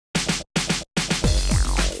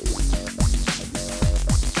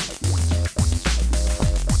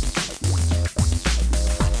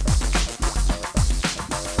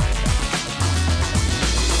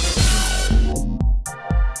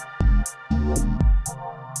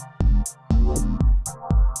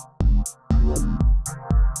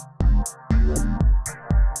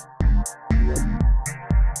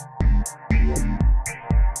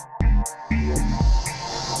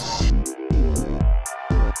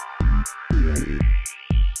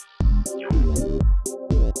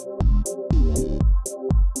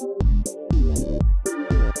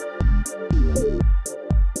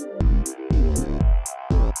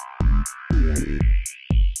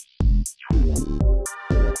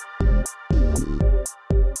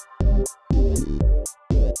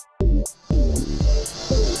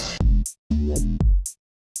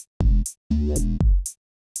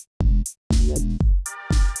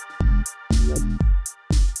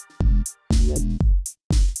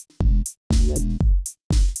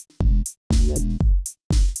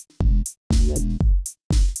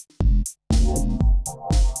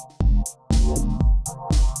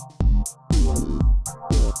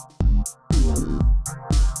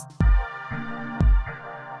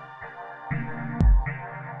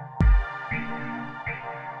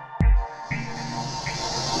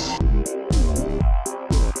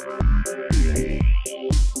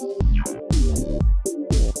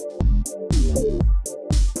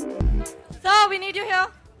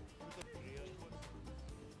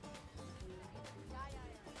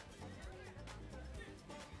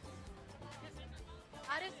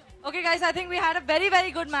Okay, guys, I think we had a very,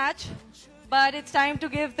 very good match. But it's time to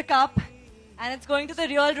give the cup. And it's going to the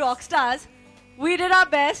real rock stars. We did our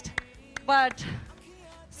best. But,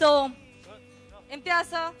 so, Imtiaz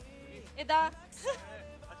sir, Ida.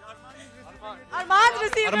 Armaan is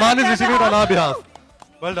receiving it on our behalf.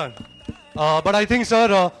 Well done. But I think,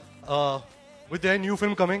 sir, with their new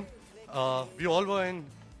film coming, we all were in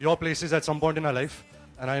your places at some point in our life.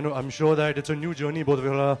 And I'm sure that it's a new journey both of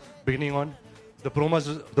you are beginning on. The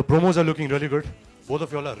promos are looking really good. Both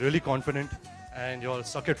of you all are really confident. And you all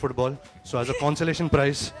suck at football. So as a consolation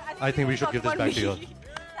prize, I think we should give this back to you all. Thank you.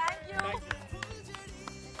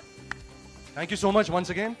 Thank you so much once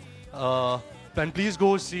again. And please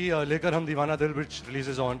go see Lekar Hum Deewana Dil, which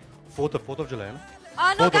releases on 4th of July.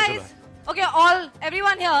 No, guys. Okay,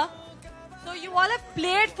 everyone here. So you all have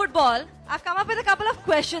played football. I've come up with a couple of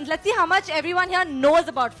questions. Let's see how much everyone here knows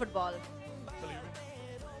about football.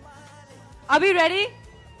 Are we ready?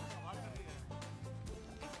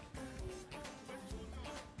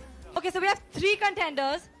 Okay, so we have four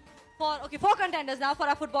contenders now for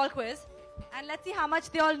our football quiz. And let's see how much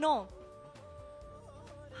they all know.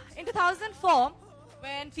 In 2004,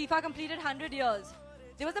 when FIFA completed 100 years,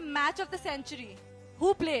 there was a match of the century.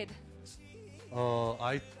 Who played?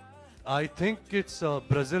 I think it's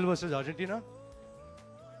Brazil versus Argentina.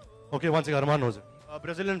 Okay, once again, Armaan knows it.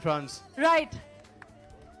 Brazil and France. Right.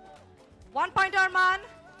 1 point, Armaan.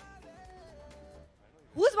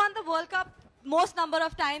 Who's won the World Cup most number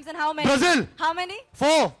of times and how many? Brazil. How many?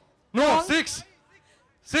 4. No, Wrong. 6.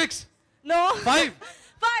 6. No. 5. 5.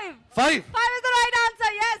 5 is the right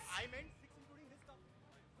answer, yes. I meant 6 including this cup.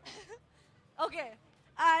 Okay.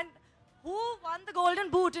 And who won the Golden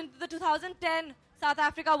Boot in the 2010 South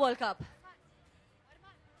Africa World Cup?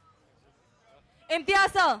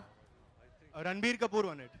 Imtiaz sir. Ranbir Kapoor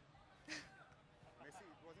won it.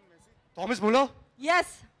 Thomas Muller.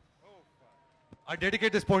 Yes. I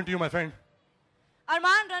dedicate this point to you, my friend.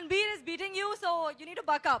 Armaan, Ranbir is beating you, so you need to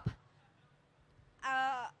buck up.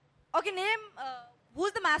 Okay, name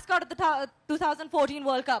who's the mascot of the 2014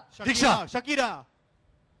 World Cup? Shakira.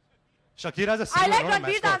 Shakira's a singer, I like not a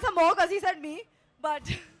Ranbir's mascot. answer more because he said me, but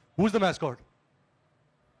Who's the mascot?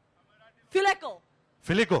 Filico.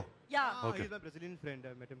 Yeah. Okay. He's my Brazilian friend.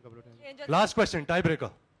 I met him a couple of times. Angel. Last question,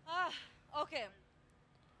 tiebreaker. Okay.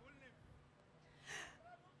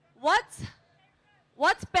 What's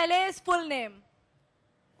Pele's full name?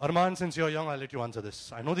 Armaan, since you're young, I'll let you answer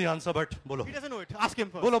this. I know the answer, but bolo. He doesn't know it. Ask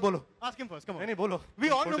him first. Bolo. Ask him first. Come on. Nahi, bolo.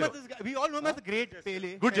 We all know about this guy. We all know him as a great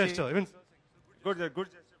Pele. Good gesture. Even Good gesture.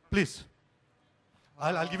 please.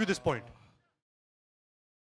 I'll give you this point.